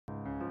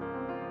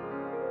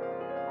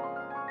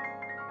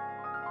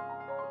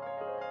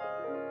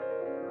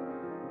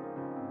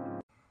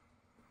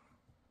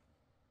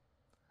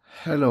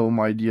Hello,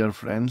 my dear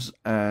friends,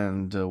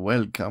 and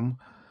welcome.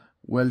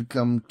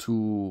 Welcome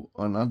to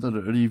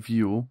another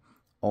review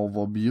of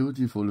a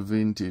beautiful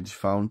vintage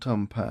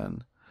fountain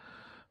pen.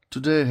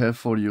 Today I have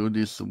for you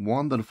this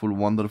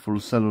wonderful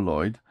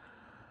celluloid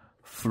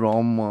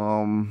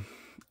from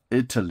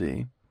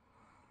Italy.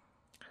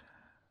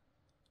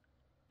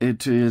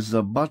 It is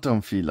a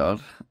button filler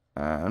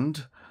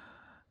and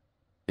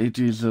it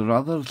is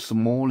rather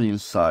small in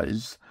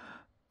size.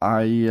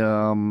 I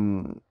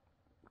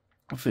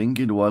think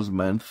it was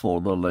meant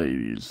for the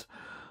ladies.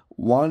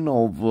 One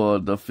of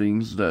the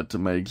things that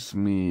makes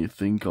me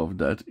think of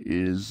that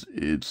is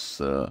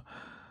its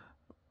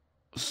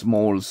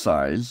small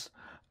size.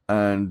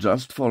 And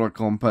just for a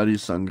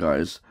comparison,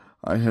 guys,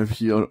 I have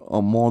here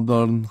a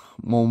modern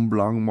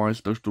Montblanc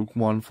Meisterstück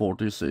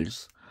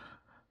 146,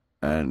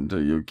 and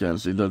you can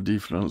see the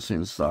difference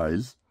in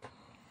size.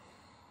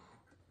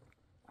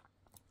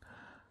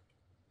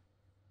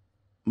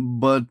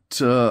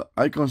 But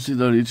I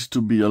consider it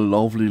to be a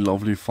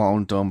lovely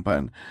fountain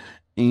pen.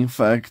 In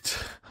fact,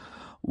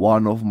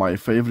 one of my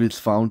favorite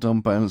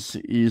fountain pens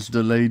is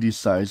the lady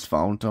size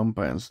fountain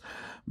pens,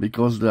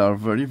 because they are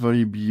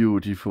very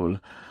beautiful.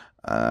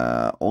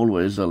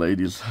 Always the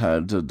ladies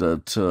had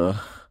that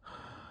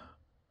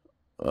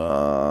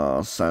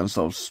sense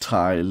of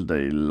style.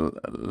 They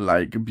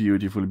like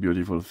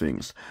beautiful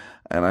things.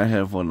 And I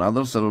have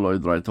another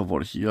celluloid right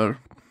over here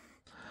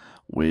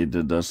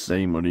with the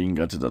same ring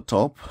at the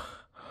top.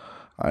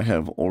 I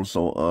have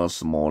also a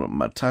small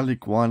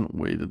metallic one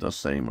with the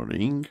same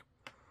ring.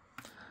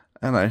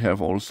 And I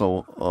have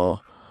also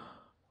a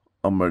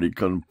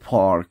American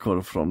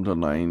Parker from the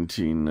late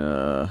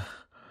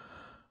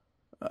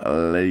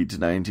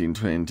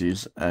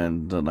 1920s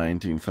and the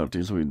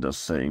 1930s with the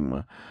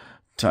same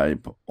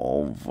type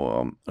of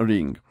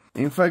ring.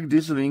 In fact,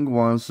 this ring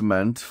was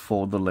meant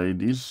for the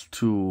ladies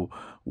to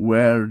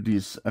wear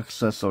this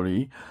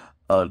accessory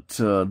at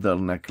their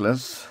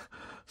necklace,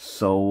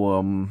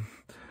 so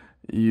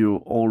you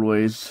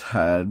always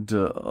had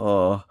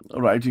a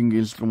writing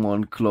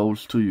instrument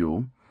close to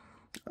you,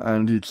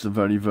 and it's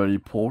very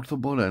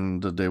portable,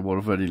 and they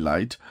were very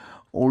light.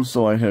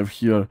 Also, I have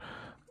here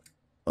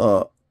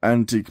a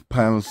antique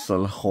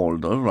pencil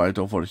holder right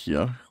over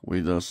here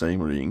with the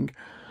same ring,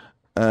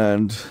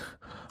 and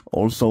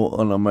also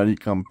an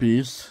American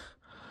piece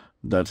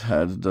that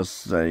had the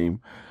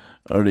same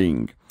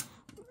ring.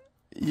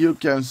 You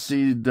can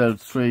see their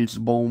traits,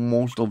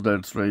 most of their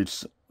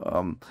traits,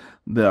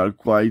 they are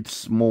quite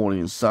small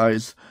in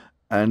size,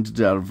 and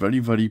they are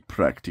very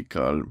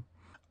practical.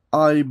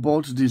 I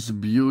bought this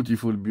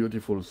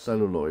beautiful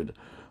celluloid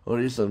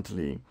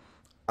recently.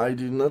 I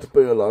did not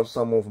pay a large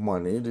sum of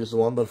money. This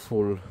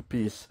wonderful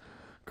piece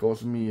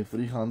cost me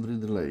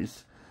 300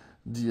 lace,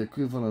 the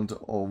equivalent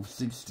of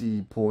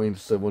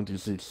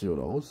 60.76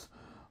 euros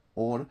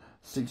or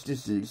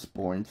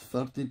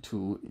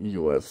 66.32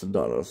 US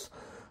dollars.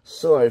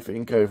 So I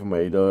think I've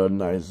made a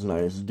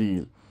nice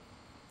deal.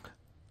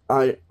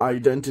 I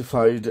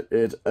identified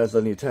it as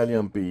an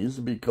Italian piece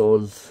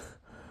because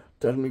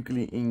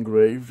technically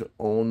engraved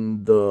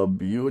on the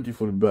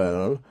beautiful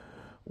barrel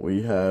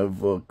we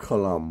have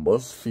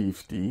Columbus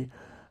 50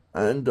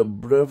 and the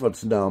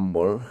brevet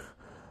number.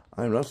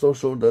 I'm not so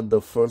sure that the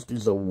first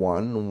is a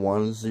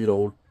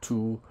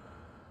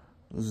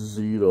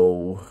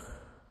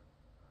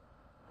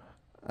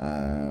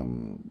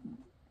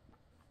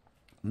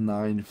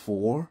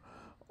 11094,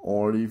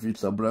 or if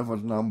it's a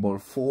brevet number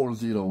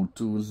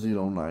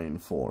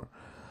 402094.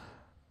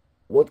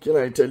 What can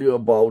I tell you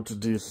about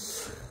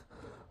this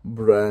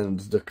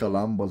brand, the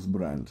Columbus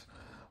brand?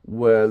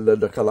 Well,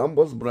 the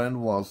Columbus brand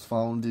was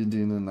founded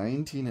in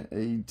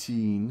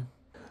 1918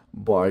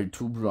 by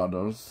two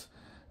brothers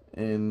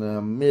in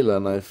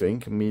Milan, I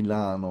think,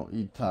 Milano,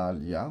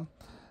 Italia,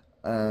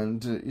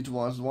 and it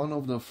was one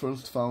of the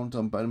first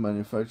fountain pen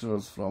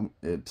manufacturers from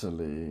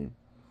Italy.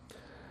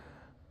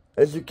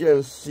 As you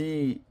can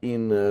see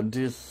in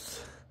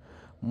this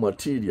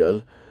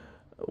material,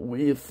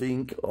 we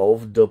think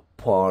of the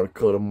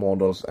Parker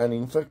models, and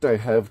in fact I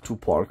have two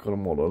Parker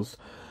models,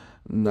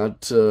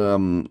 not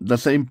the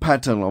same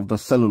pattern of the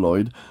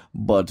celluloid,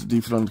 but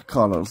different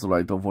colors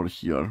right over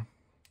here.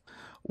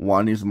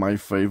 One is my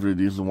favorite,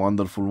 is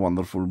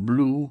wonderful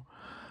blue,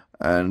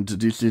 and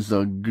this is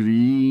a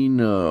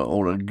green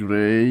or a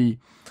gray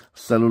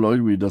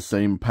celluloid with the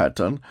same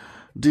pattern.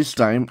 This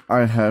time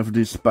I have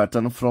this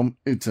pattern from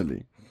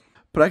Italy.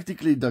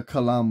 Practically the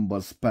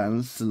Columbus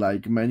pens,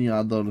 like many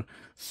other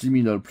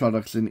similar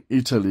products in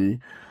Italy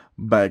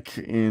back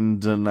in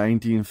the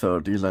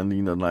 1930s and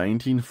in the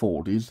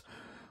 1940s,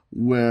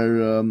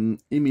 were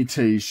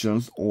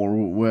imitations or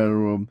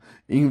were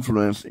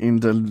influenced in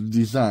the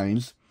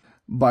designs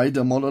by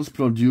the models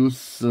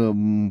produced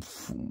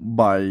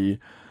by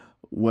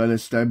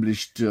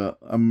well-established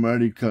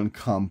American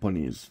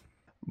companies.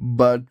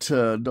 But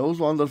those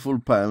wonderful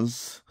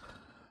pens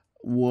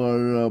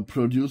were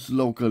produced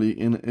locally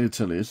in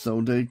Italy,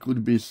 so they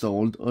could be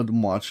sold at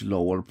much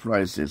lower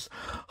prices.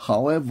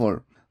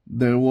 However,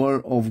 they were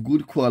of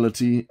good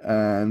quality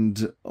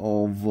and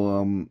of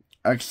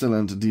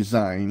excellent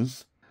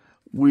designs,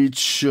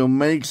 which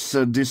makes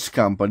this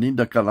company,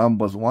 the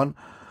Columbus one,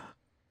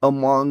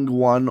 among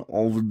one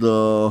of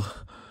the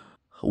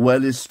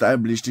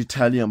well-established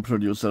Italian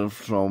producers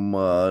from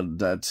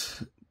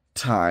that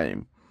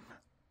time.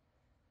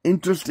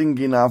 Interesting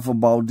enough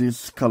about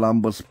this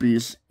Columbus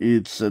piece,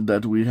 it's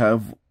that we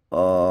have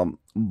a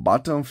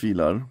button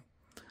filler.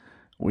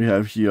 We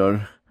have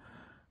here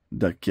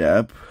the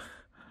cap,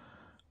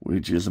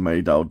 which is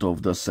made out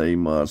of the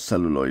same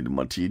celluloid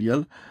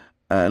material,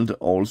 and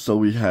also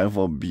we have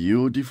a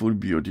beautiful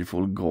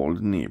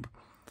gold nib.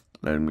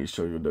 Let me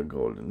show you the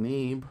gold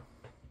nib.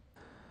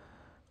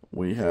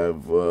 We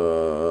have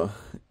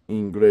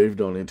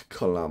engraved on it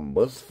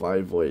Columbus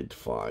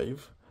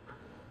 585.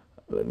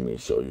 Let me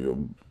show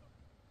you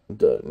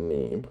the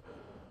nib.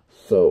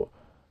 So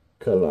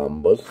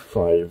Columbus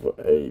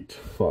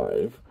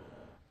 585,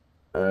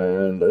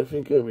 and I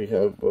think we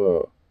have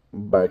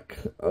back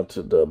at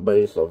the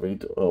base of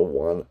it a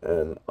 1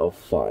 and a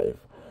 5.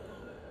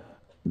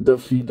 The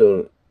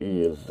feeder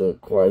is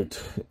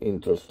quite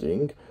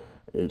interesting.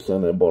 It's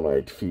an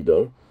ebonite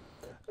feeder,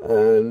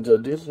 and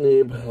this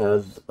nib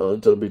has a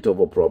little bit of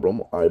a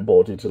problem. I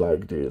bought it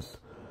like this.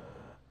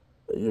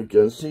 You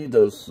can see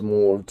the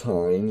small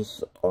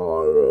tines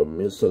are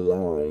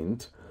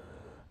misaligned,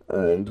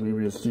 and we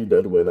will see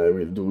that when I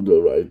will do the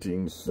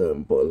writing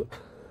sample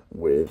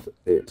with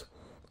it.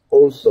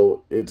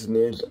 Also, it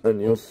needs a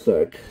new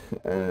sack,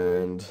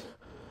 and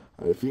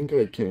I think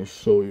I can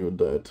show you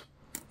that.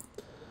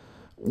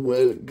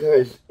 Well,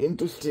 guys,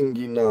 interesting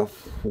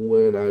enough,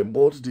 when I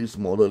bought this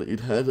model, it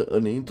had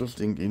an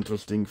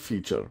interesting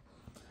feature,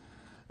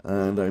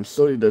 and I'm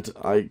sorry that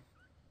I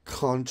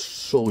can't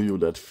show you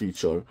that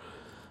feature.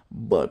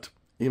 But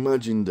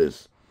imagine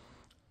this.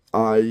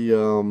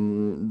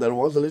 There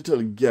was a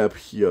little gap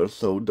here,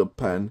 so the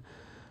pen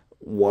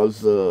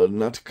was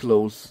not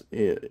close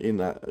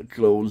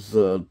close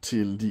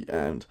till the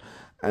end,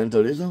 and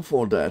the reason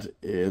for that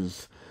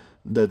is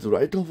that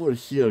right over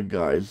here,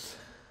 guys,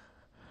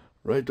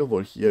 right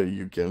over here,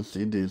 you can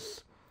see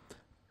this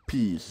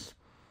piece.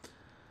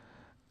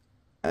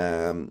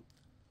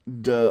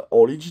 The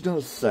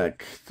original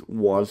sack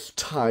was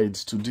tied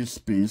to this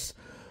piece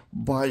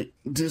by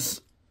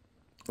this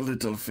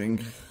little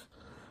thing.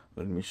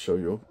 Let me show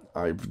you.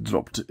 I've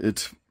dropped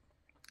it.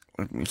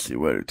 Let me see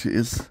where it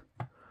is.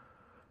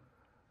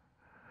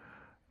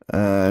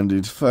 And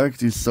in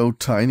fact, it's so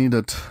tiny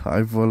that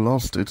I've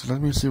lost it.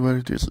 Let me see where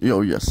it is.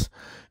 Oh yes,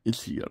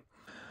 it's here.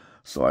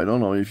 So I don't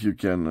know if you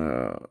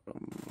can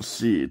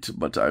see it,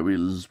 but I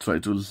will try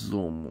to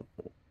zoom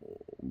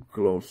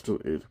close to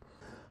it.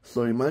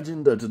 So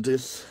imagine that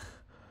this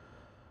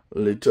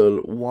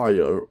little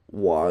wire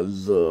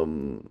was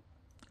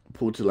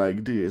put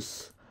like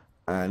this,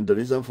 and the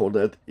reason for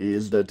that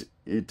is that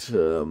its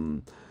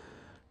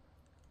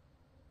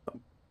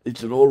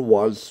role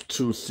was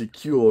to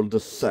secure the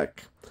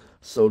sack.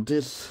 So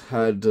this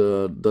had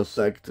the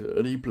sack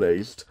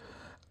replaced,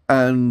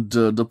 and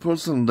the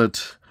person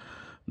that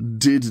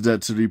did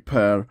that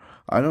repair,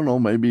 I don't know,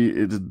 maybe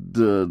it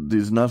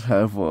did not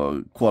have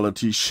a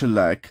quality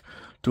shellac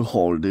to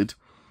hold it,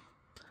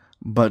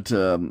 but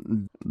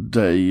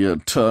they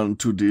turned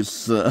to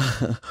this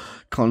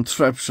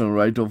contraption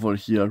right over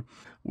here,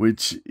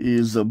 which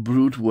is a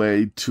brute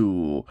way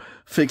to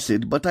fix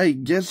it, but I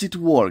guess it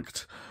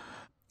worked.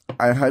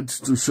 I had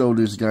to show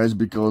this, guys,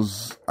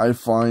 because I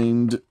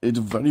find it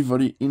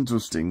very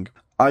interesting.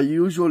 I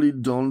usually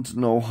don't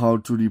know how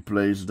to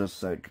replace the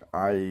sack.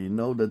 I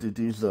know that it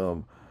is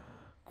a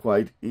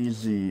quite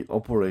easy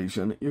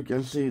operation. You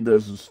can see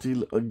there's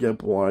still a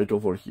gap right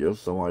over here,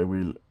 so I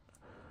will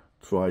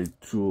try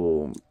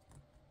to...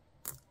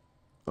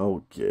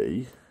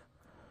 Okay,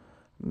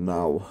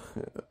 now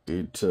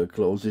it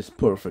closes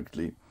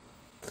perfectly.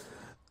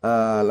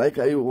 Like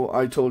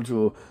I told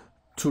you,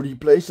 to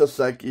replace a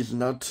sack is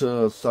not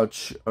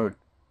such a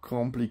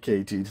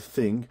complicated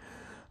thing,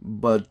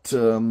 but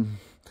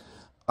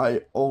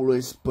I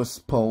always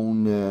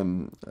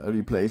postpone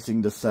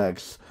replacing the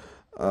sacks.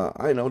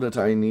 I know that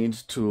I need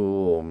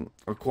to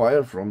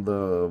acquire from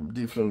the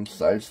different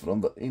sites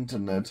from the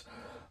internet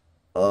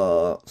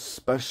a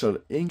special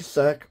ink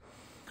sac,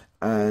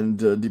 and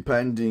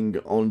depending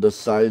on the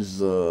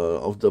size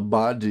of the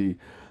body,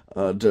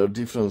 there are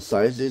different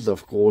sizes.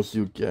 Of course,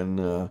 you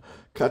can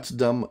cut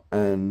them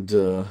and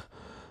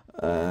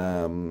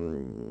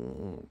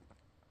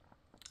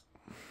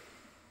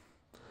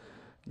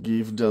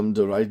give them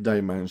the right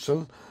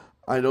dimension.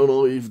 I don't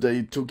know if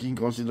they took in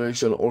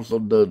consideration also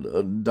the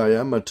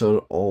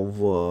diameter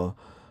of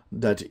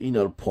that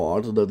inner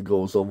part that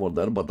goes over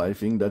there, but I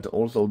think that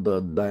also the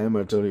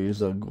diameter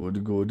is a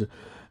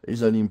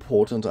is an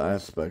important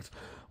aspect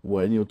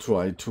when you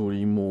try to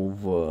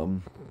remove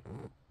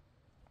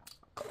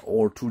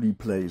or to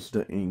replace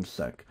the ink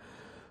sac.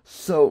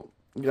 So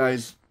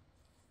guys,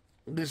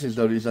 this is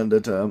the reason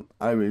that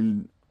I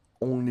will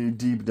only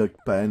dip the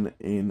pen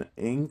in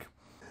ink,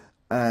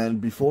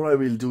 and before I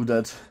will do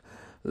that,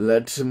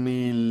 let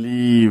me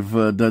leave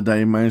the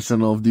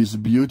dimension of this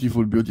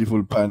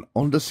beautiful pen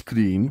on the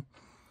screen,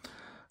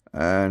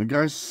 And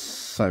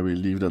guys, I will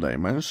leave the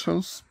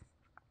dimensions.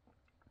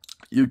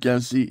 You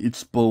can see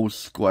it's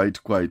posed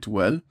quite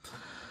well.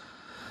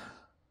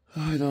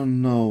 I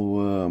don't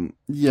know.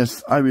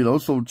 Yes, I will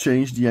also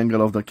change the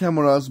angle of the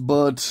cameras,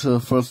 but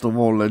first of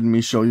all, let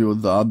me show you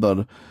the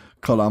other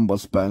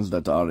Columbus pens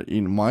that are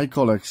in my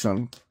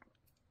collection.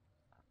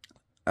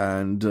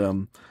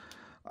 And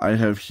I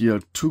have here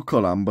two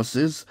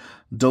Columbuses.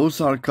 Those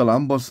are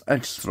Columbus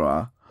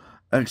extras,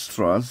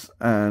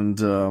 and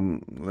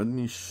let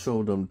me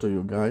show them to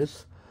you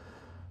guys.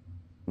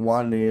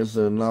 One is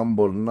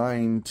number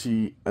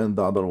 90 and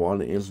the other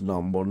one is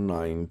number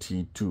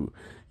 92.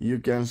 You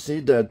can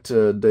see that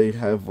they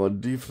have a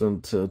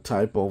different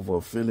type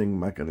of filling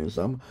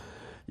mechanism.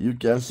 You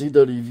can see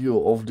the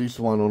review of this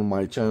one on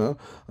my channel.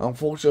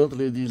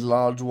 Unfortunately, this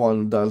large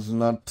one does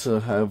not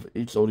have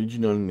its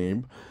original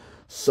nib,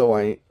 so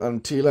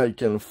until I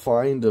can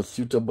find a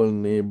suitable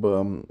nib,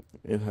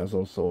 it has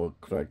also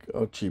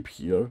a chip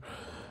here.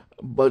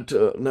 But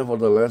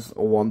nevertheless,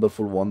 a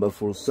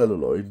wonderful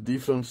celluloid.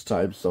 Different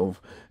types of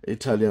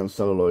Italian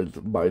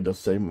celluloid by the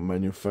same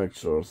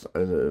manufacturers,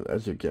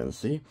 as you can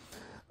see.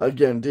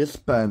 Again, this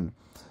pen,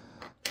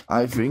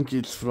 I think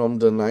it's from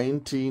the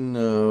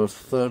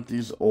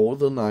 1930s or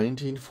the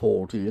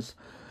 1940s.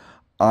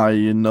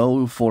 I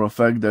know for a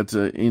fact that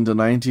in the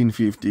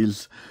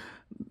 1950s,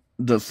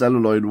 the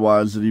celluloid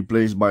was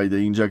replaced by the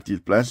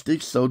injected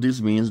plastic, so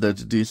this means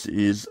that this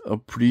is a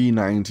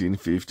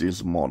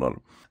pre-1950s model.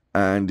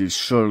 And it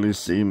surely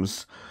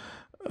seems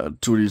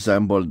to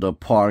resemble the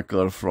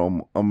Parker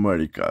from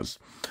Americas.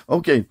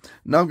 Okay,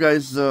 now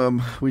guys,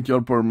 with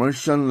your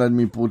permission, let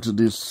me put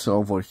this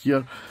over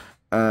here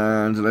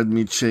and let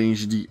me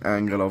change the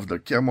angle of the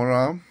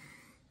camera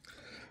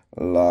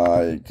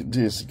like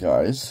this,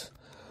 guys.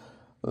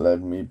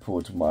 Let me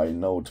put my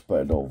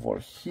notepad over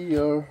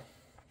here.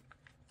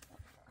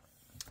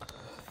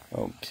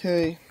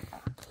 Okay,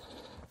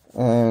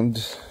 and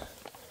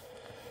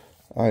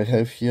I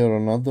have here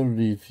another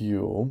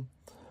review.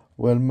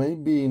 Well,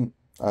 maybe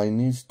I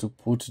need to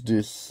put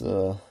this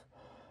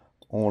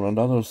on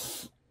another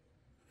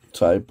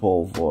type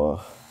of,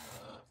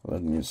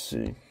 let me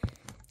see.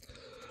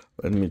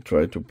 Let me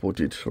try to put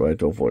it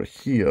right over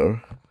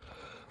here.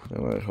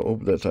 And I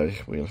hope that I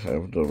will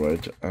have the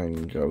right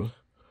angle.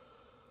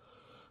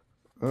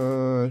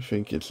 I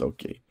think it's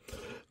okay.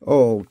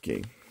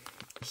 Okay,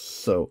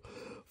 so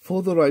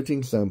for the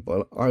writing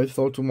sample, I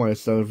thought to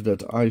myself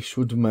that I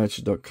should match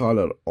the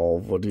color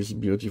of this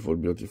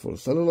beautiful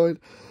celluloid,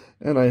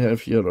 and I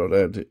have here a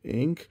red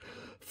ink,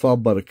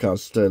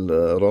 Faber-Castell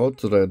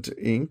Wrought red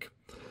ink,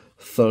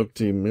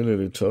 30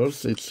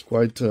 milliliters. It's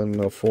quite an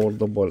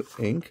affordable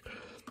ink.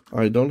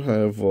 I don't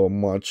have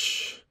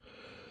much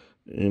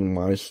in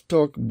my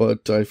stock,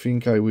 but I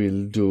think I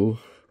will do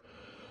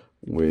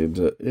with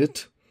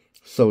it.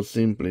 So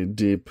simply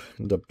dip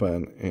the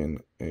pen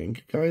in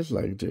ink, guys,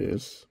 like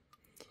this.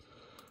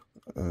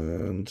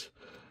 And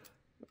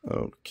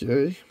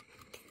okay,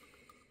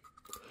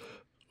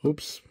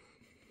 oops,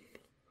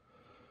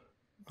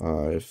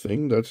 I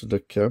think that's the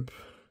cap.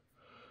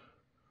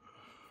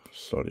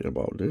 Sorry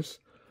about this.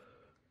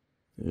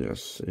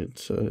 Yes, it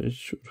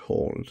should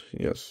hold.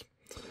 Yes.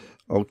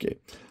 Okay,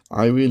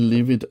 I will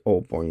leave it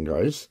open,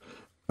 guys.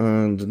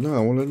 And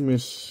now let me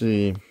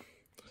see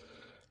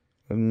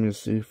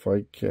if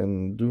I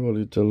can do a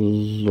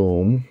little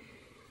zoom.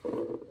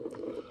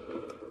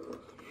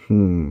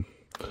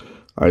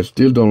 I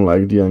still don't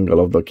like the angle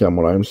of the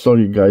camera. I'm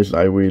sorry, guys.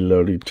 I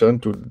will return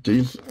to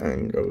this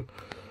angle.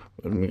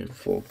 Let me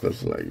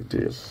focus like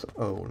this.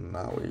 Oh,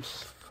 now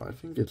I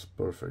think it's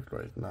perfect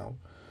right now.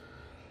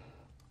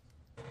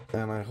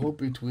 And I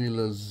hope it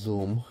will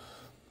zoom.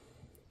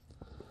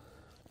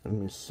 Let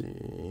me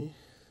see.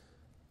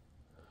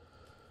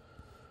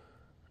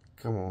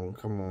 Come on,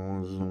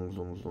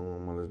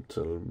 zoom a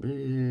little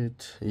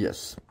bit.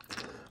 Yes,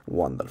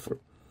 wonderful.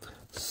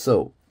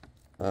 So,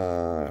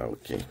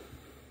 okay.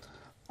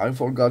 I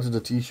forgot the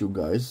tissue,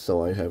 guys,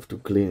 so I have to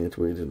clean it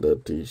with the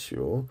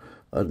tissue,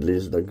 at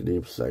least the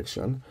grip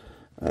section.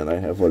 And I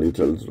have a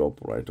little drop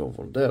right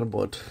over there,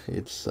 but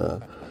it's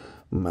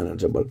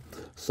manageable.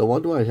 So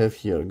what do I have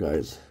here,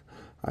 guys?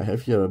 I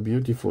have here a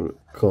beautiful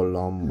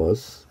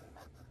Columbus.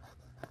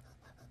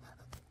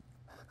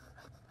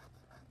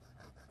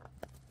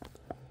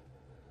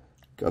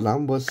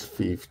 Columbus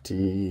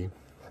 50.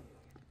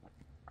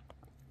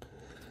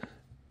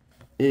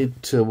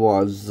 It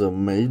was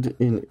made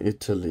in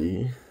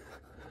Italy.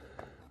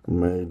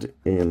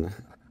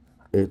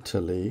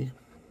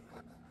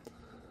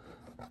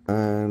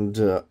 And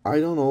I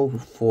don't know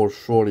for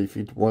sure if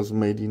it was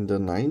made in the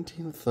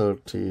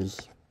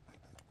 1930s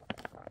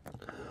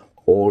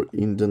or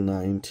in the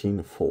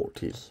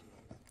 1940s.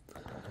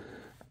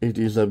 It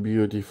is a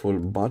beautiful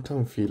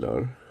button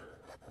filler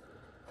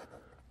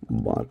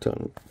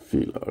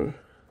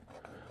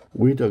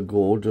with a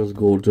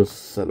gorgeous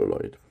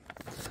celluloid.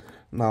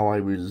 Now I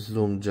will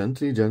zoom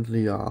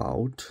gently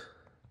out.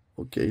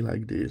 Okay,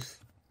 like this.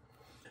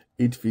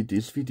 It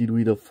is fitted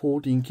with a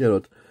 14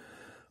 karat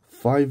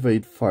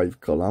 585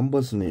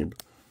 Columbus nib.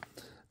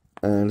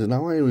 And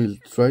now I will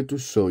try to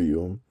show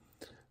you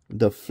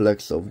the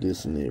flex of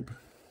this nib,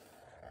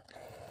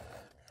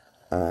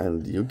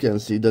 and you can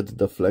see that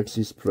the flex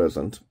is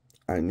present.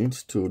 I need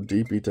to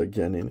dip it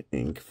again in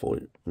ink for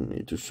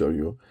me to show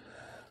you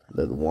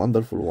that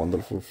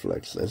wonderful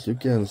flex. As you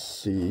can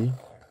see,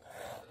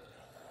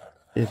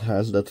 it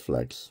has that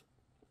flex.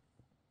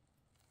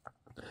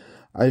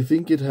 I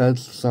think it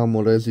has some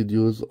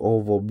residues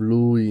of a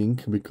blue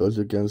ink, because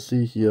you can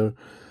see here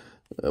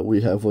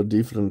we have a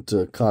different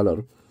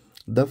color.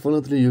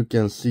 Definitely you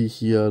can see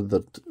here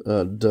that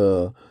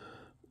the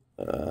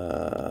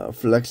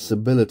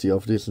flexibility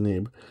of this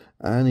nib.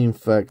 And in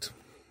fact,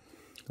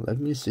 let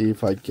me see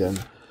if I can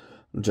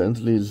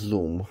gently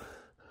zoom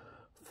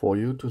for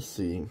you to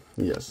see.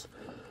 Yes,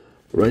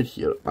 right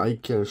here I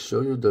can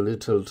show you the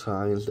little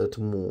tiles that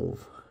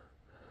move,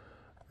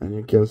 and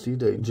you can see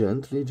they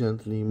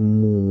gently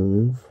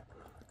move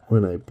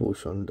when I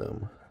push on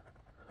them.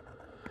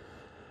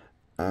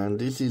 And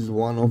this is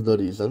one of the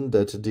reasons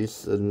that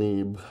this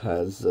nib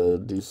has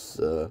this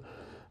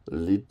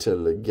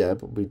little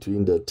gap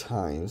between the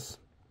tines.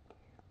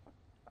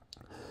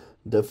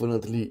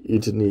 Definitely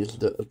it needs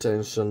the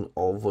attention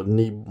of a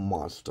nib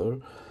master,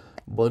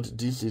 but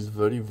this is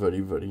very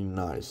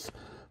nice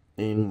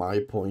in my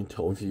point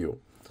of view.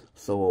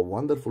 So a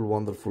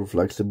wonderful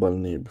flexible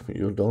nib.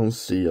 You don't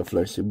see a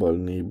flexible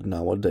nib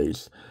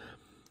nowadays.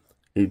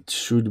 It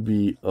should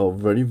be a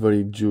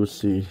very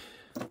juicy,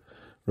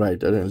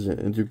 right?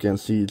 And you can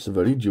see it's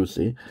very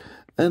juicy.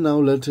 And now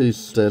let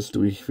us test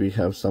if we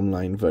have some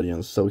line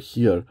variance. So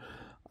here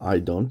I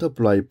don't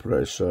apply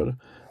pressure,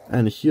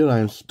 and here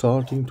I'm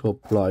starting to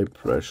apply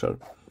pressure,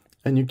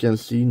 and you can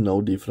see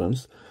no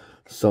difference.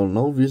 So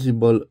no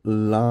visible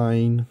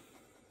line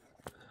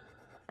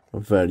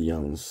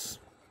variance.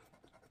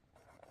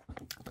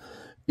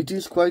 It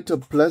is quite a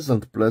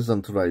pleasant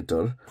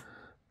writer,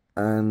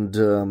 and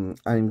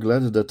I'm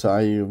glad that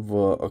I've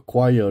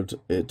acquired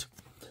it.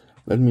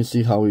 Let me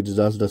see how it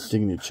does the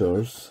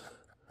signatures.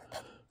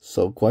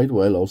 So quite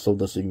well also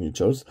the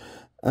signatures.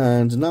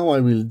 And now I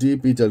will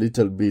dip it a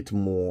little bit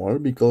more,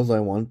 because I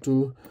want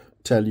to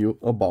tell you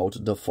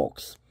about the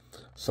fox.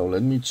 So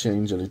let me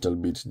change a little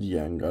bit the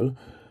angle.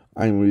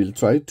 I will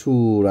try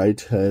to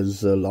write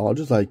as large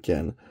as I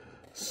can.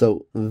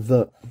 So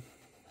the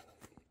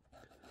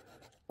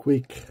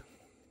quick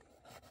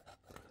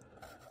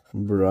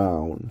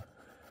brown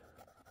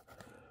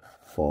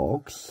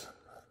fox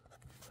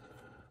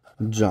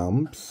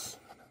jumps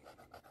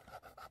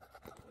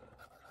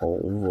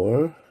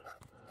over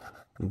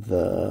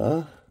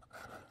the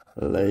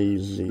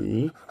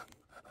lazy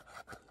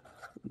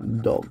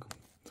dog.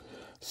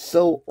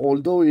 So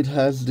although it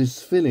has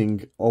this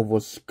feeling of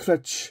a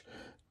scratch,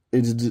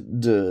 it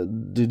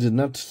did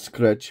not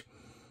scratch.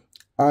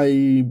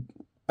 I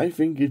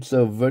think it's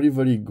a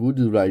very good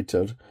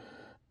writer,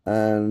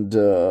 and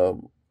a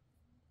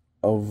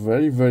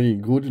very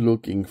good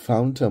looking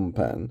fountain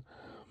pen,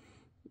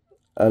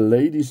 a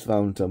lady's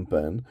fountain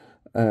pen.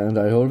 And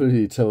I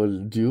already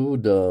told you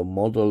the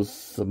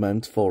models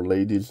meant for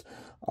ladies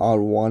are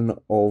one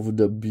of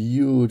the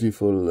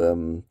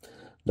beautiful,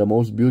 the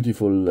most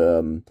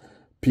beautiful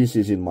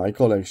pieces in my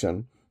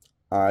collection.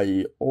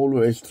 I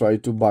always try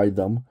to buy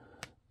them,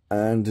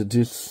 and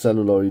this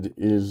celluloid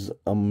is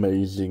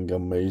amazing,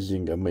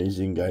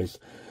 guys.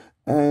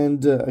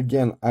 And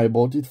again, I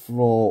bought it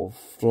for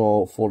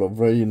a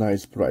very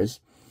nice price.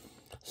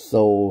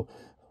 So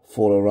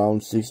for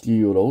around 60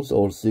 euros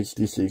or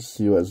 66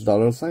 US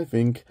dollars, I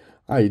think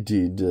I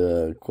did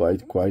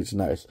quite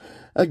nice.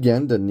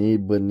 Again, the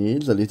nib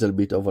needs a little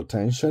bit of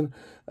attention.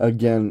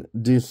 Again,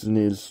 this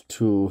needs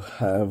to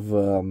have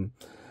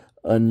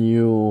a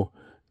new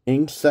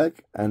ink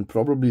sac, and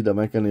probably the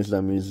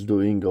mechanism is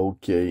doing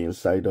okay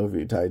inside of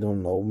it. I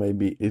don't know,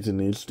 maybe it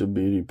needs to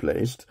be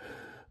replaced.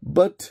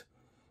 But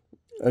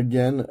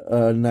again,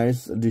 a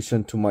nice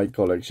addition to my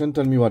collection.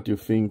 Tell me what you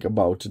think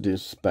about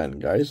this pen,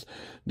 guys.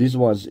 This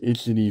was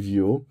its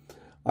review.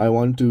 I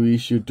want to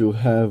wish you to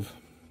have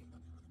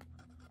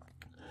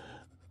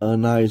a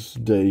nice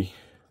day,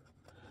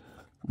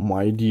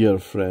 my dear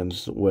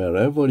friends,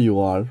 wherever you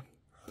are.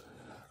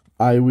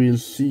 I will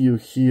see you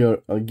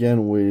here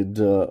again with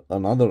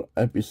another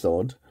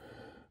episode.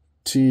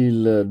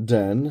 Till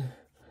then,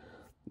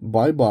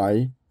 bye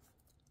bye,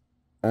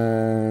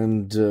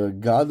 and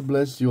God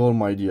bless you all,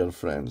 my dear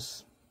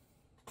friends.